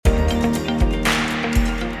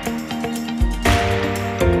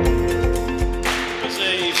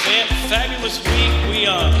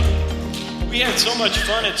We had so much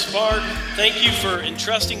fun at Spark. Thank you for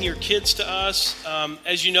entrusting your kids to us.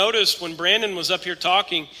 As you noticed, when Brandon was up here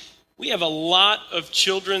talking, we have a lot of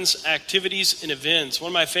children's activities and events. One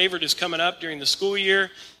of my favorite is coming up during the school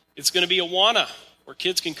year. It's going to be Awana, where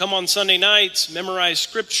kids can come on Sunday nights, memorize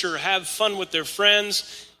scripture, have fun with their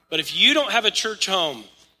friends. But if you don't have a church home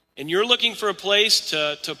and you're looking for a place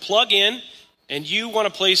to plug in and you want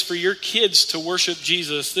a place for your kids to worship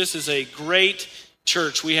Jesus, this is a great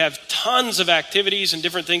church. We have tons of activities and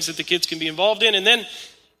different things that the kids can be involved in. And then,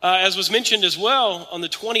 as was mentioned as well, on the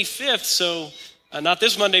 25th, so not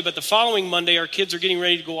this Monday, but the following Monday, our kids are getting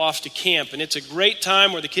ready to go off to camp. And it's a great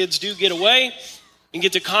time where the kids do get away and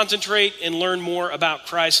get to concentrate and learn more about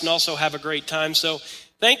Christ and also have a great time. So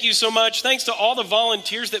thank you so much. Thanks to all the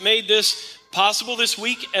volunteers that made this possible this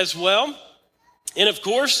week as well. And of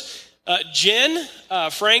course, Jen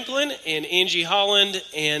Franklin and Angie Holland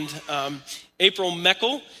and April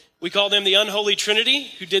Meckel, we call them the Unholy Trinity,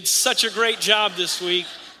 who did such a great job this week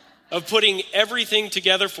of putting everything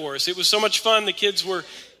together for us. It was so much fun. The kids were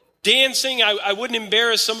dancing. I wouldn't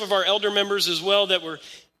embarrass some of our elder members as well that were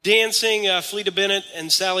dancing, Fleeta Bennett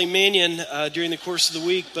and Sally Mannion during the course of the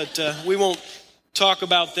week, but we won't talk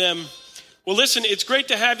about them. Well, listen, it's great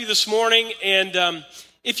to have you this morning, and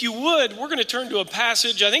if you would, we're going to turn to a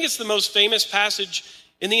passage. I think it's the most famous passage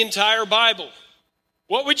in the entire Bible.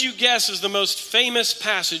 What would you guess is the most famous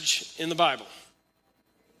passage in the Bible?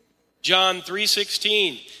 John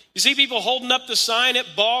 3:16. You see people holding up the sign at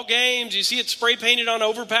ball games. You see it spray painted on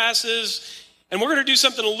overpasses. And we're going to do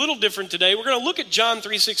something a little different today. We're going to look at John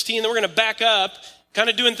 3:16, then we're going to back up, kind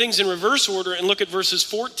of doing things in reverse order, and look at verses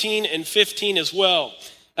 14 and 15 as well.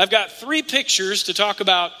 I've got 3 pictures to talk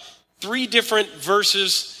about 3 different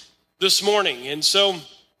verses this morning. And so,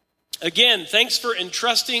 again, thanks for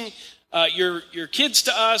entrusting your kids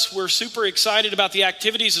to us. We're super excited about the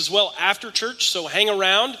activities as well after church, so hang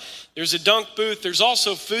around. There's a dunk booth. There's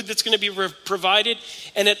also food that's going to be provided.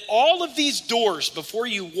 And at all of these doors, before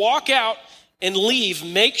you walk out and leave,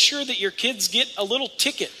 make sure that your kids get a little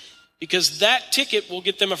ticket, because that ticket will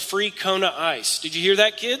get them a free Kona Ice. Did you hear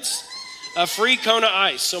that, kids? A free Kona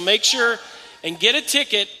Ice. So make sure and get a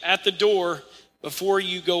ticket at the door before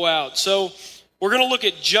you go out. So we're going to look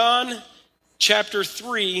at John chapter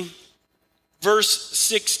 3, verse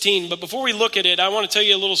 16. But before we look at it, I want to tell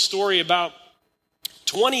you a little story about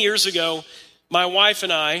 20 years ago. My wife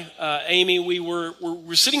and I, Amy, we were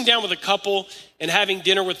sitting down with a couple and having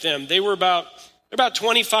dinner with them. They're about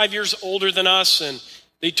 25 years older than us, and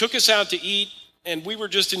they took us out to eat, and we were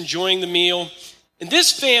just enjoying the meal. And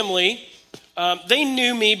this family, they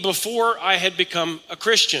knew me before I had become a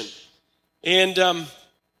Christian. And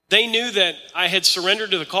they knew that I had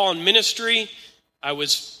surrendered to the call in ministry. I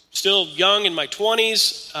was still young in my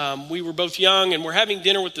 20s. We were both young, and we're having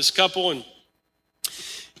dinner with this couple,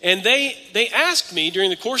 and they asked me during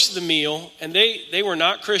the course of the meal, and they were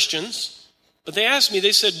not Christians, but they asked me,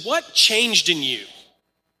 they said, "What changed in you?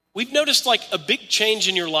 We've noticed like a big change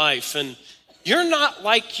in your life, and you're not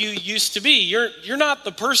like you used to be. You're not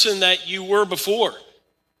the person that you were before.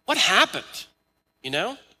 What happened?" You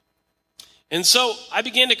know? And so I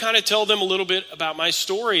began to kind of tell them a little bit about my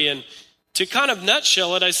story, and to kind of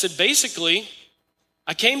nutshell it, I said, basically,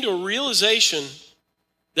 I came to a realization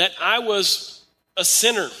that I was a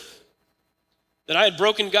sinner, that I had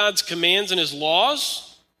broken God's commands and his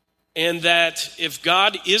laws, and that if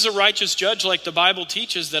God is a righteous judge like the Bible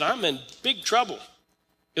teaches, that I'm in big trouble.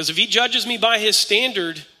 Because if he judges me by his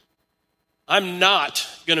standard, I'm not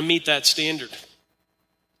going to meet that standard.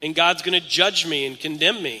 And God's going to judge me and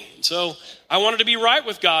condemn me. And so I wanted to be right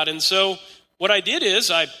with God. And so what I did is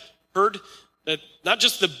I heard that not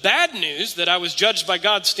just the bad news that I was judged by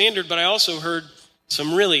God's standard, but I also heard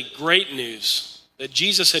some really great news that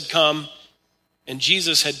Jesus had come and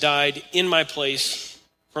Jesus had died in my place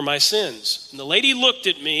for my sins. And the lady looked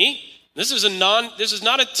at me. This is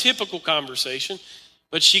not a typical conversation,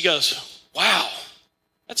 but she goes, "Wow,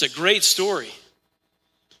 that's a great story."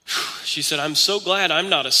 She said, "I'm so glad I'm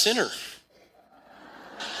not a sinner."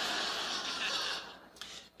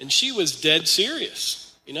 And she was dead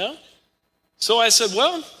serious, you know? So I said,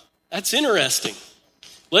 "Well, that's interesting.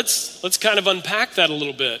 Let's kind of unpack that a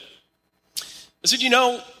little bit." I said,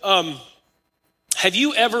 have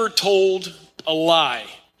you ever told a lie,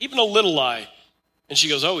 even a little lie? And she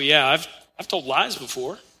goes, "Oh yeah, I've told lies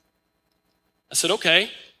before." I said, "Okay.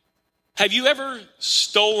 Have you ever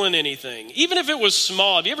stolen anything? Even if it was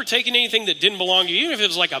small, have you ever taken anything that didn't belong to you? Even if it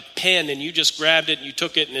was like a pen and you just grabbed it and you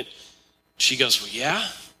took it and it..." She goes, "Well, yeah,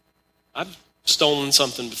 I've stolen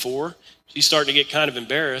something before." She's starting to get kind of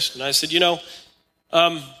embarrassed. And I said,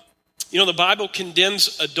 You know, the Bible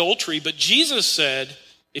condemns adultery, but Jesus said,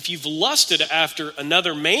 if you've lusted after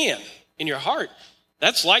another man in your heart,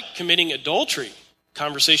 that's like committing adultery.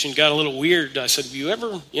 Conversation got a little weird. I said, have you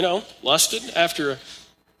ever, lusted after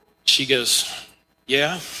She goes,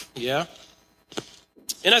 yeah.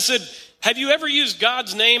 And I said, have you ever used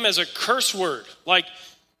God's name as a curse word, like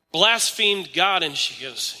blasphemed God? And she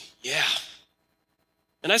goes, yeah.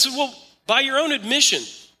 And I said, well, by your own admission,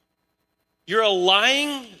 you're a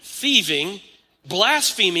lying, thieving,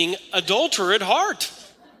 blaspheming adulterer at heart.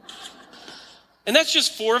 And that's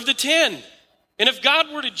just 4 of the 10. And if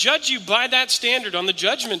God were to judge you by that standard on the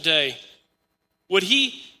judgment day, would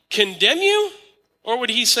he condemn you or would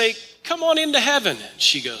he say, come on into heaven? And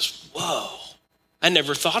she goes, whoa, I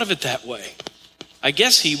never thought of it that way. I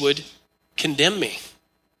guess he would condemn me.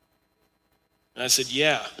 And I said,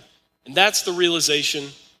 yeah. And that's the realization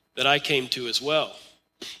that I came to as well.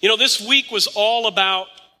 You know, this week was all about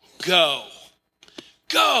go.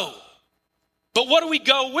 Go. But what do we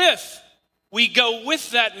go with? We go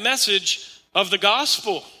with that message of the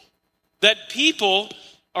gospel, that people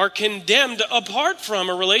are condemned apart from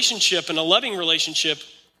a relationship and a loving relationship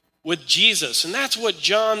with Jesus. And that's what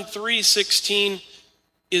John 3:16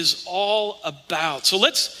 is all about. So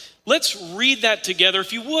let's read that together.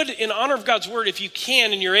 If you would, in honor of God's word, if you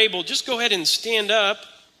can and you're able, just go ahead and stand up.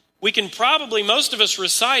 We can probably, most of us,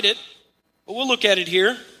 recite it, but we'll look at it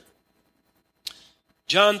here.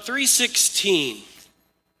 John 3:16.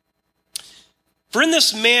 For in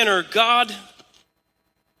this manner God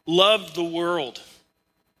loved the world,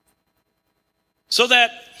 so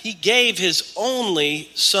that he gave his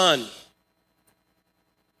only Son,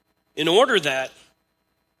 in order that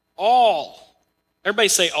all, everybody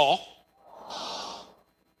say all,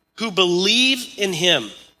 who believe in him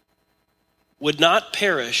would not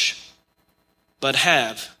perish, but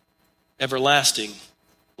have everlasting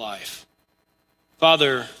life.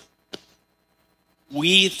 Father,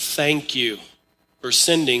 we thank you for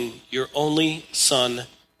sending your only Son,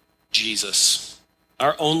 Jesus,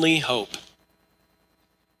 our only hope.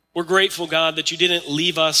 We're grateful, God, that you didn't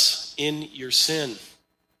leave us in your sin.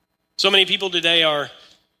 So many people today are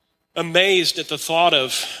amazed at the thought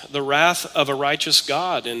of the wrath of a righteous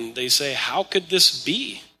God, and they say, how could this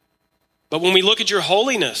be? But when we look at your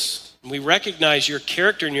holiness, and we recognize your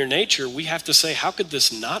character and your nature, we have to say, how could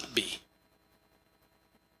this not be?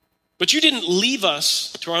 But you didn't leave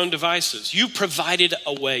us to our own devices. You provided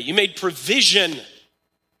a way. You made provision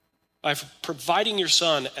by providing your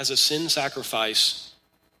Son as a sin sacrifice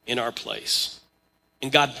in our place.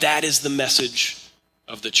 And God, that is the message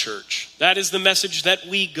of the church. That is the message that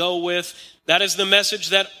we go with. That is the message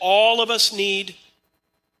that all of us need.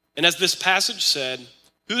 And as this passage said,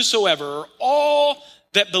 whosoever, or all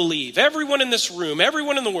that believe, everyone in this room,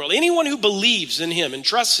 everyone in the world, anyone who believes in him and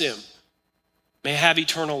trusts him, may have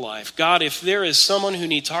eternal life. God, if there is someone who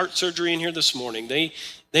needs heart surgery in here this morning, they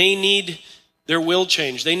need their will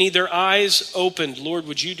changed. They need their eyes opened. Lord,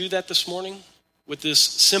 would you do that this morning with this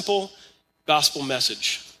simple gospel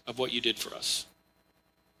message of what you did for us?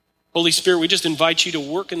 Holy Spirit, we just invite you to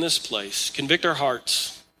work in this place. Convict our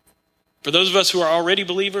hearts. For those of us who are already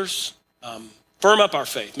believers, firm up our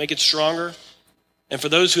faith. Make it stronger. And for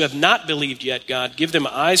those who have not believed yet, God, give them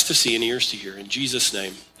eyes to see and ears to hear. In Jesus'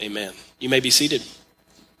 name, amen. You may be seated.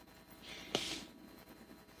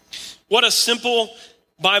 What a simple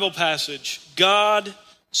Bible passage. God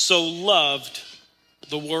so loved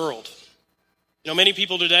the world. You know, many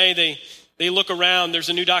people today, they look around. There's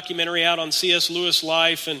a new documentary out on C.S. Lewis'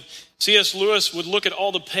 life, and C.S. Lewis would look at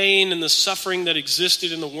all the pain and the suffering that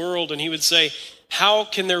existed in the world, and he would say, how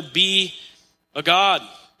can there be a God?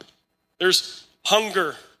 There's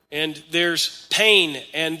hunger, and there's pain,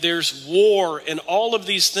 and there's war, and all of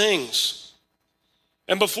these things.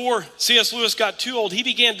 And before C.S. Lewis got too old, he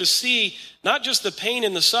began to see not just the pain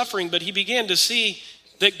and the suffering, but he began to see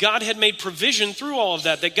that God had made provision through all of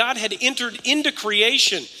that God had entered into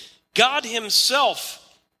creation. God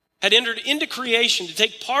himself had entered into creation to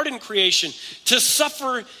take part in creation, to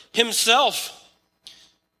suffer himself,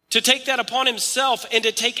 to take that upon himself, and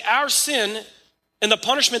to take our sin and the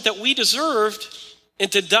punishment that we deserved,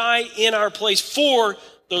 and to die in our place for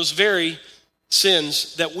those very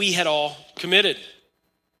sins that we had all committed.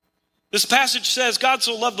 This passage says, God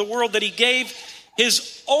so loved the world that he gave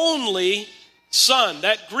his only Son.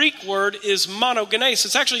 That Greek word is monogenes.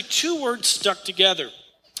 It's actually 2 words stuck together.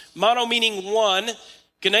 Mono meaning one,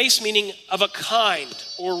 genes meaning of a kind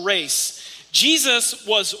or race. Jesus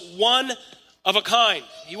was one of a kind.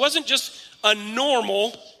 He wasn't just a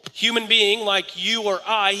normal human being like you or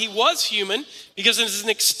I. He was human because as an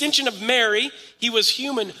extension of Mary, he was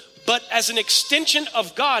human, but as an extension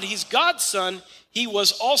of God, he's God's son, he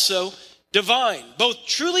was also divine, both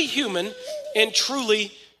truly human and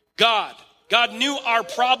truly God. God knew our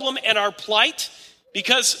problem and our plight,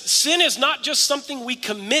 because sin is not just something we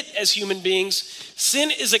commit as human beings.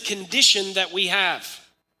 Sin is a condition that we have.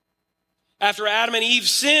 After Adam and Eve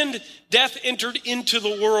sinned, death entered into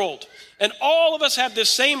the world. And all of us have this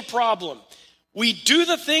same problem. We do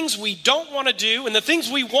the things we don't want to do, and the things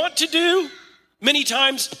we want to do, many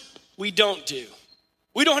times we don't do.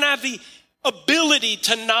 We don't have the ability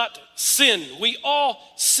to not sin. We all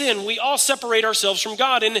sin. We all separate ourselves from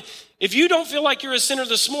God. And if you don't feel like you're a sinner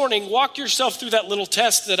this morning, walk yourself through that little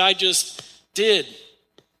test that I just did.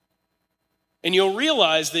 And you'll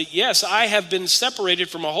realize that, yes, I have been separated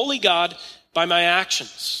from a holy God by my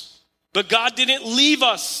actions. But God didn't leave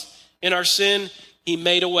us in our sin. He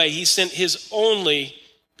made a way. He sent his only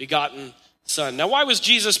begotten son. Now, why was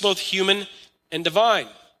Jesus both human and divine?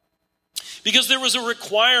 Because there was a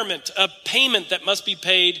requirement, a payment that must be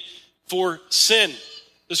paid for sin.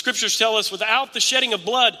 The scriptures tell us without the shedding of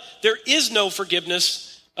blood, there is no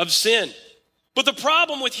forgiveness of sin. But the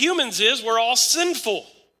problem with humans is we're all sinful.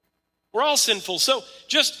 We're all sinful. So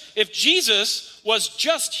just if Jesus was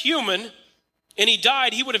just human and he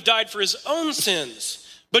died, he would have died for his own sins.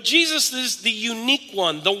 But Jesus is the unique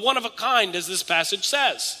one, the one of a kind, as this passage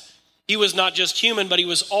says. He was not just human, but he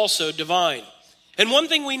was also divine. And one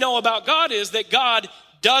thing we know about God is that God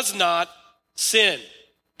does not sin.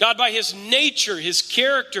 God, by his nature, his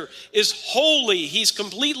character, is holy. He's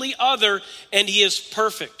completely other, and he is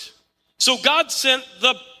perfect. So God sent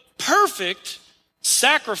the perfect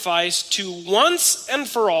sacrifice to once and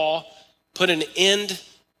for all put an end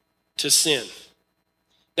to sin.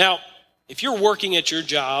 Now, if you're working at your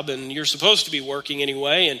job, and you're supposed to be working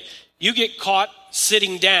anyway, and you get caught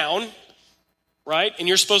sitting down, right, and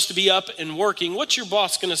you're supposed to be up and working, what's your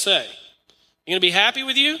boss going to say? You going to be happy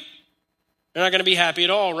with you? They're not going to be happy at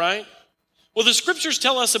all, right? Well, the scriptures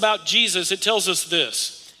tell us about Jesus. It tells us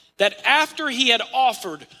this, that after he had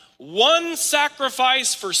offered one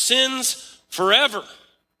sacrifice for sins forever,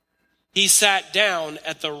 he sat down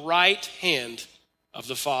at the right hand of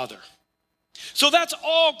the Father. So that's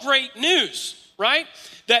all great news, right?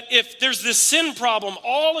 That if there's this sin problem,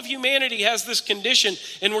 all of humanity has this condition,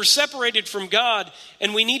 and we're separated from God,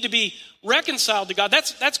 and we need to be reconciled to God.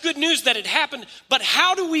 That's good news that it happened, but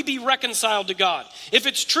how do we be reconciled to God? If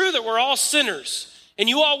it's true that we're all sinners, and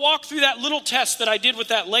you all walk through that little test that I did with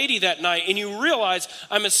that lady that night, and you realize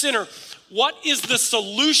I'm a sinner, what is the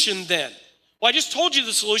solution then? Well, I just told you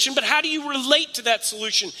the solution, but how do you relate to that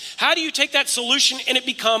solution? How do you take that solution and it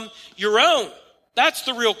become your own? That's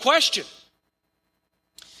the real question.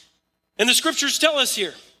 And the scriptures tell us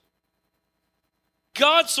here,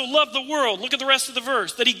 God so loved the world, look at the rest of the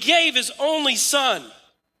verse, that he gave his only son,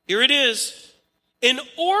 here it is, in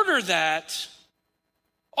order that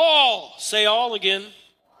all, say all again,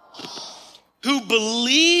 who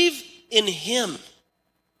believe in him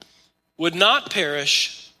would not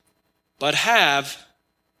perish, but have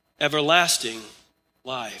everlasting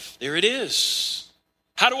life. There it is.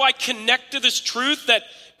 How do I connect to this truth that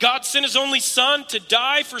God sent his only son to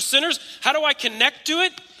die for sinners? How do I connect to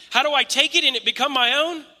it? How do I take it and it become my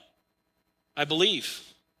own? I believe.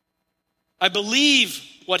 I believe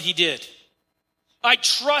what he did. I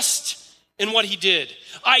trust in what he did.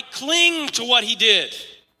 I cling to what he did.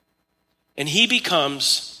 And he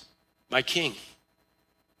becomes my king.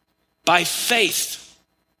 By faith,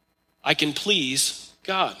 I can please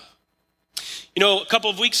God. You know, a couple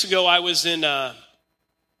of weeks ago, I was in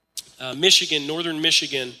Michigan, northern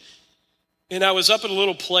Michigan, and I was up at a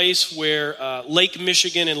little place where Lake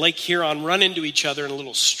Michigan and Lake Huron run into each other in a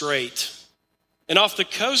little strait. And off the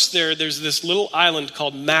coast there's this little island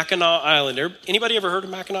called Mackinac Island. Anybody ever heard of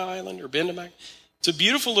Mackinac Island or been to Mackinac? It's a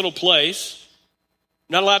beautiful little place.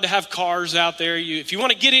 Not allowed to have cars out there. If you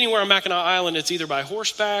want to get anywhere on Mackinac Island, it's either by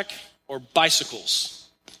horseback or bicycles.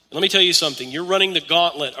 And let me tell you something. You're running the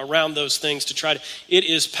gauntlet around those things to try to. It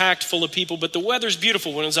is packed full of people, but the weather's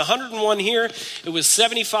beautiful. When it was 101 here, it was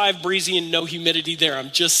 75 breezy and no humidity there.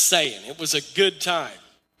 I'm just saying. It was a good time,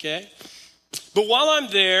 okay? But while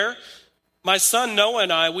I'm there, my son Noah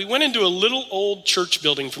and I, we went into a little old church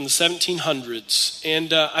building from the 1700s.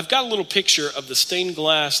 And I've got a little picture of the stained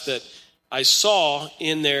glass that I saw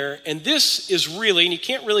in there. And this is really, and you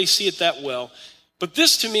can't really see it that well, but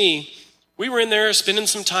this to me, we were in there spending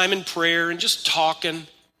some time in prayer and just talking.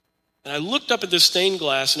 And I looked up at this stained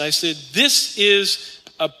glass and I said, this is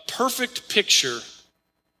a perfect picture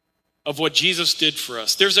of what Jesus did for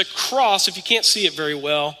us. There's a cross, if you can't see it very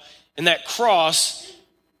well, and that cross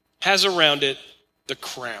has around it the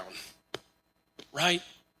crown, right?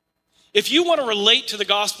 If you want to relate to the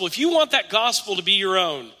gospel, if you want that gospel to be your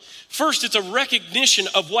own, first it's a recognition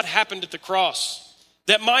of what happened at the cross,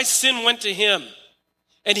 that my sin went to him,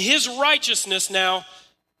 and his righteousness now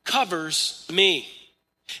covers me.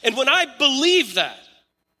 And when I believe that,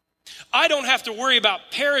 I don't have to worry about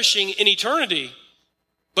perishing in eternity,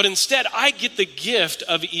 but instead I get the gift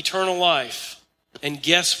of eternal life. And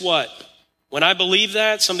guess what? When I believe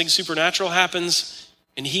that, something supernatural happens,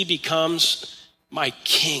 and he becomes my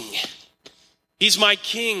king. He's my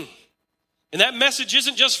king. And that message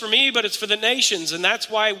isn't just for me, but it's for the nations. And that's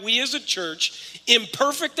why we as a church,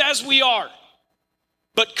 imperfect as we are,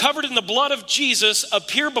 but covered in the blood of Jesus,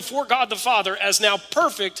 appear before God the Father as now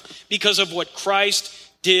perfect because of what Christ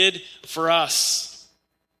did for us.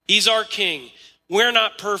 He's our king. We're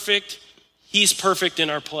not perfect. He's perfect in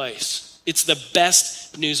our place. It's the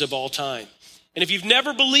best news of all time. And if you've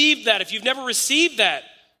never believed that, if you've never received that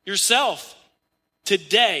yourself,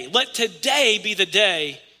 today, let today be the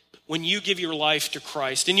day when you give your life to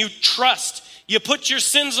Christ and you trust. You put your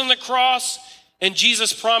sins on the cross, and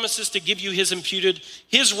Jesus promises to give you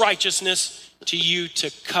his righteousness to you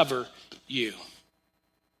to cover you.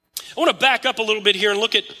 I want to back up a little bit here and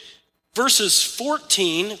look at verses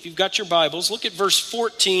 14. If you've got your Bibles, look at verse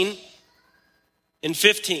 14 and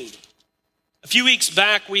 15. A few weeks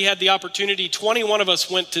back, we had the opportunity, 21 of us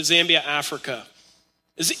went to Zambia, Africa.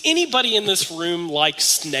 Does anybody in this room like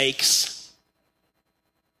snakes?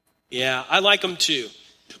 Yeah, I like them too.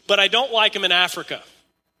 But I don't like them in Africa.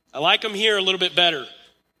 I like them here a little bit better.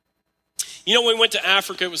 You know, when we went to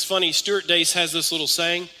Africa, it was funny. Stuart Dace has this little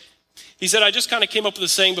saying. He said, I just kind of came up with a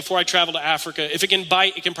saying before I traveled to Africa. If it can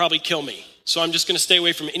bite, it can probably kill me. So I'm just going to stay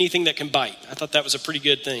away from anything that can bite. I thought that was a pretty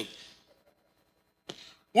good thing.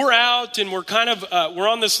 We're out and we're we're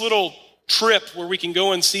on this little trip where we can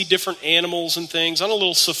go and see different animals and things on a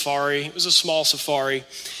little safari. It was a small safari.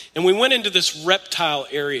 And we went into this reptile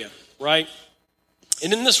area, right?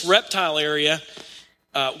 And in this reptile area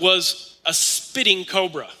was a spitting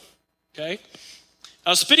cobra, okay?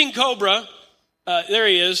 A spitting cobra, there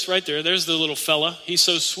he is right there. There's the little fella. He's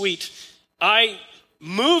so sweet. I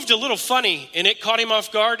moved a little funny and it caught him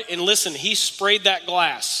off guard. And listen, he sprayed that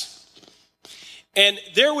glass. And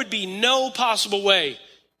there would be no possible way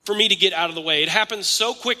for me to get out of the way. It happened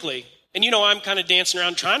so quickly. And you know, I'm kind of dancing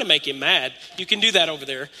around trying to make him mad. You can do that over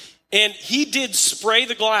there. And he did spray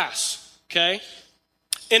the glass, okay?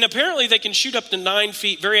 And apparently they can shoot up to 9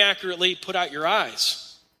 feet very accurately, put out your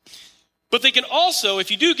eyes. But they can also,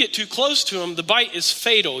 if you do get too close to them, the bite is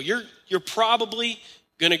fatal. You're probably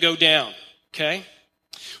going to go down, okay?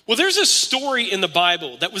 Well, there's a story in the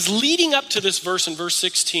Bible that was leading up to this verse in verse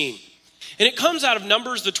 16. And it comes out of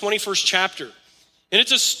Numbers, the 21st chapter. And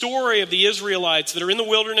it's a story of the Israelites that are in the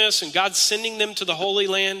wilderness and God's sending them to the Holy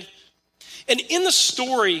Land. And in the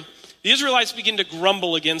story, the Israelites begin to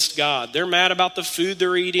grumble against God. They're mad about the food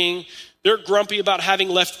they're eating. They're grumpy about having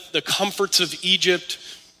left the comforts of Egypt.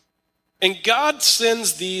 And God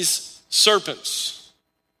sends these serpents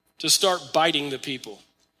to start biting the people.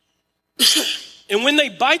 And when they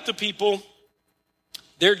bite the people,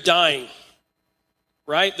 they're dying,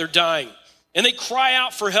 right? They're dying. And they cry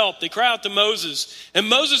out for help. They cry out to Moses. And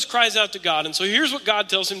Moses cries out to God. And so here's what God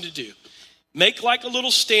tells him to do. Make like a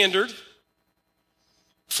little standard.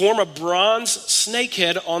 Form a bronze snake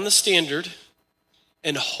head on the standard.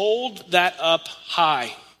 And hold that up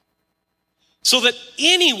high. So that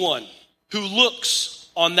anyone who looks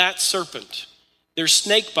on that serpent, their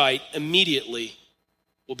snake bite immediately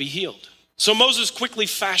will be healed. So Moses quickly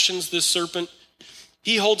fashions this serpent.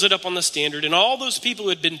 He holds it up on the standard. And all those people who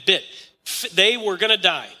had been bit, they were going to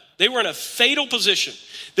die. They were in a fatal position.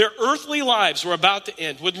 Their earthly lives were about to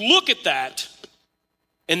end. Would look at that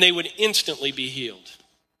and they would instantly be healed.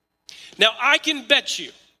 Now, I can bet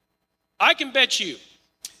you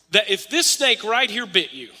that if this snake right here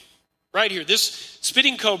bit you, right here, this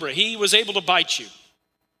spitting cobra, he was able to bite you,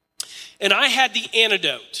 and I had the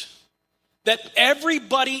antidote, that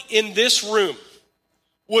everybody in this room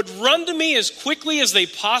would run to me as quickly as they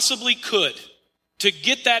possibly could to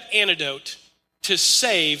get that antidote to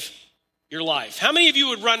save your life. How many of you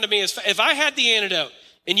would run to me if I had the antidote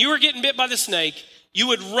and you were getting bit by the snake, you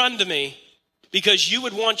would run to me because you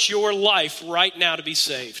would want your life right now to be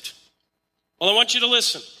saved? Well, I want you to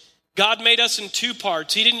listen. God made us in two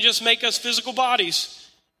parts. He didn't just make us physical bodies,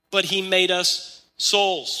 but he made us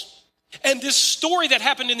souls. And this story that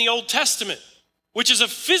happened in the Old Testament, which is a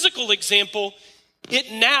physical example,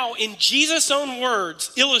 it now, in Jesus' own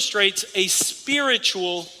words, illustrates a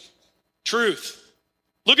spiritual truth.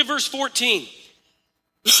 Look at verse 14.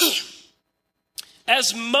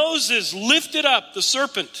 As Moses lifted up the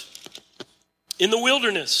serpent in the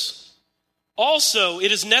wilderness, Also,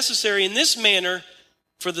 it is necessary in this manner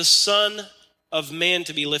for the Son of Man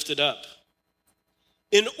to be lifted up,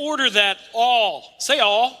 in order that all, say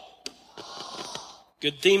all,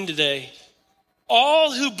 good theme today,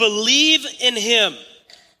 all who believe in him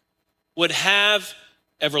would have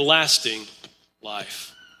everlasting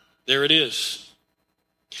life. There it is.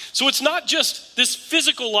 So it's not just this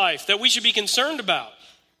physical life that we should be concerned about.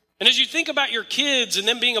 And as you think about your kids and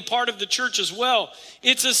them being a part of the church as well,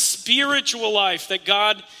 it's a spiritual life that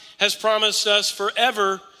God has promised us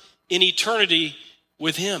forever in eternity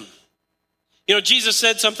with him. You know, Jesus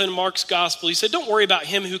said something in Mark's gospel. He said, don't worry about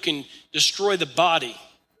him who can destroy the body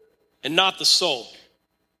and not the soul,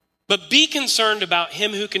 but be concerned about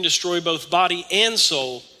him who can destroy both body and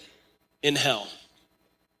soul in hell.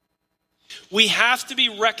 We have to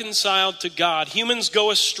be reconciled to God. Humans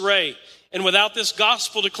go astray. And without this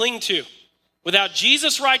gospel to cling to, without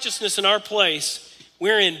Jesus' righteousness in our place,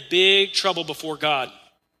 we're in big trouble before God.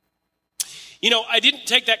 You know, I didn't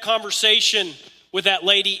take that conversation with that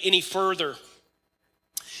lady any further,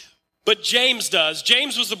 but James does.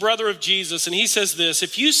 James was the brother of Jesus, and he says this: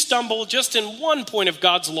 if you stumble just in one point of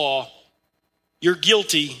God's law, you're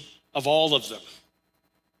guilty of all of them.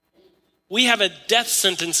 We have a death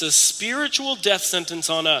sentence, a spiritual death sentence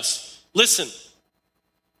on us. Listen.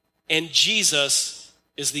 And Jesus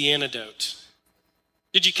is the antidote.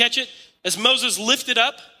 Did you catch it? As Moses lifted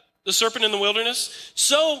up the serpent in the wilderness,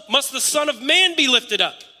 so must the Son of Man be lifted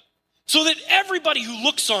up, so that everybody who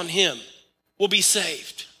looks on him will be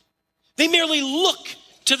saved. They merely look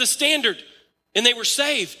to the standard and they were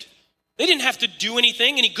saved. They didn't have to do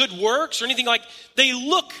anything, any good works or anything like. They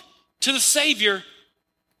look to the Savior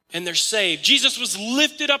and they're saved. Jesus was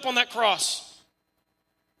lifted up on that cross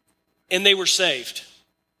and they were saved.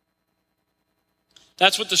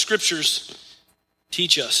 That's what the scriptures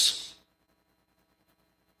teach us.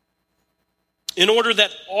 In order that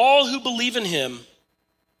all who believe in him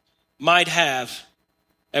might have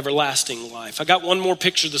everlasting life. I got one more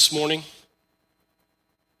picture this morning.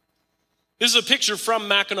 This is a picture from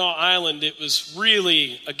Mackinac Island. It was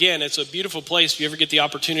really, again, it's a beautiful place. If you ever get the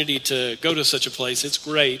opportunity to go to such a place, it's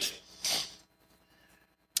great.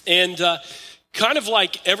 And kind of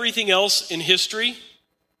like everything else in history,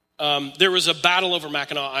 there was a battle over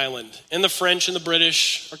Mackinac Island, and the French and the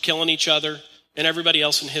British are killing each other and everybody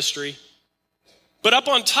else in history. But up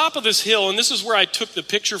on top of this hill, and this is where I took the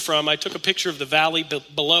picture from, I took a picture of the valley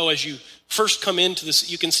below as you first come into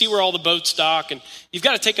this. You can see where all the boats dock, and you've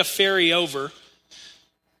got to take a ferry over.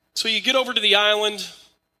 So you get over to the island,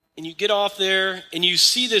 and you get off there, and you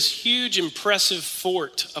see this huge, impressive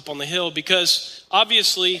fort up on the hill, because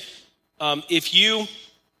obviously, if you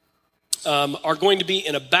are going to be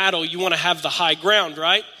in a battle, you want to have the high ground,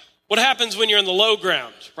 right? What happens when you're in the low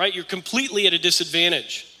ground, right? You're completely at a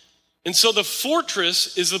disadvantage. And so the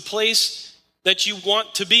fortress is the place that you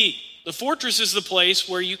want to be. The fortress is the place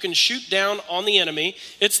where you can shoot down on the enemy.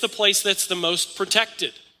 It's the place that's the most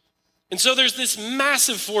protected. And so there's this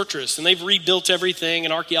massive fortress, and they've rebuilt everything,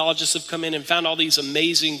 and archaeologists have come in and found all these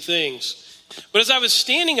amazing things. But as I was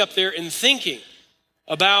standing up there and thinking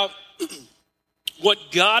about what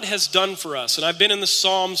God has done for us, and I've been in the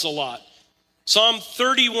Psalms a lot. Psalm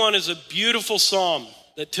 31 is a beautiful psalm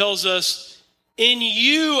that tells us, in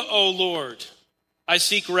you, O Lord, I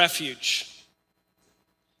seek refuge.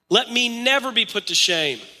 Let me never be put to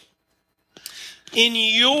shame. In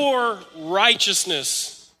your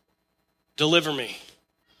righteousness, deliver me.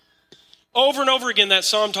 Over and over again, that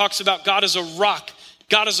psalm talks about God as a rock,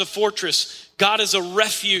 God as a fortress, God as a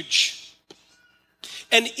refuge.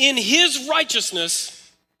 And in his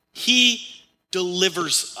righteousness, he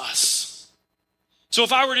delivers us. So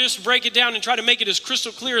if I were to just break it down and try to make it as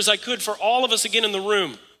crystal clear as I could for all of us again in the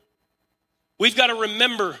room, we've got to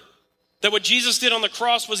remember that what Jesus did on the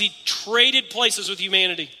cross was he traded places with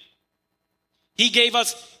humanity. He gave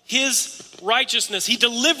us his righteousness. He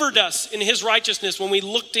delivered us in his righteousness when we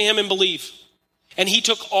look to him and believe. And he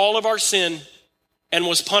took all of our sin and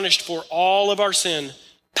was punished for all of our sin,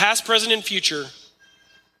 past, present, and future,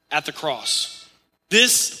 at the cross.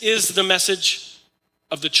 This is the message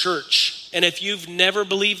of the church. And if you've never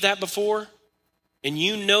believed that before, and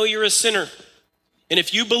you know you're a sinner, and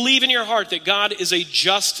if you believe in your heart that God is a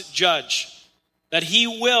just judge, that he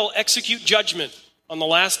will execute judgment on the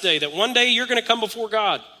last day, that one day you're going to come before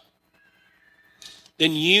God,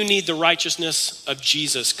 then you need the righteousness of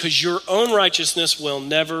Jesus, because your own righteousness will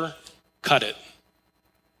never cut it.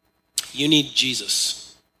 You need Jesus.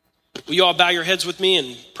 Will you all bow your heads with me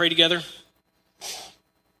and pray together?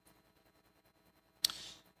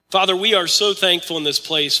 Father, we are so thankful in this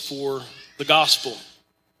place for the gospel.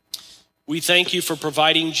 We thank you for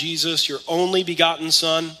providing Jesus, your only begotten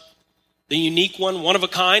Son, the unique one of a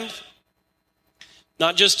kind,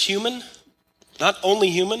 not just human, not only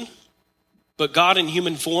human, but God in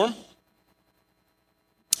human form.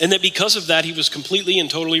 And that because of that, he was completely and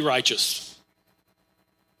totally righteous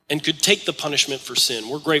and could take the punishment for sin.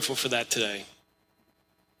 We're grateful for that today.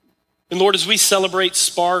 And Lord, as we celebrate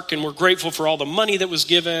Spark and we're grateful for all the money that was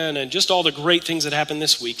given and just all the great things that happened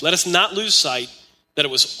this week, let us not lose sight that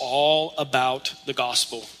it was all about the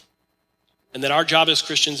gospel and that our job as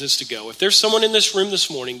Christians is to go. If there's someone in this room this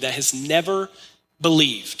morning that has never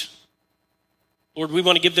believed, Lord, we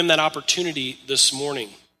want to give them that opportunity this morning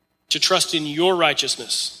to trust in your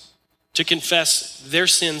righteousness, to confess their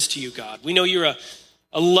sins to you, God. We know you're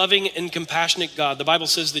a loving and compassionate God. The Bible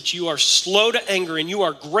says that you are slow to anger and you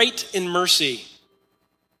are great in mercy.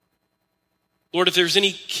 Lord, if there's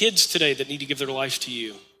any kids today that need to give their life to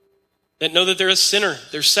you, that know that they're a sinner,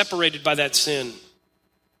 they're separated by that sin,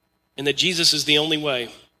 and that Jesus is the only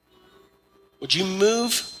way, would you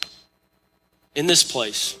move in this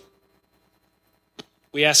place?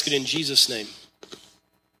 We ask it in Jesus' name.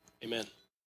 Amen.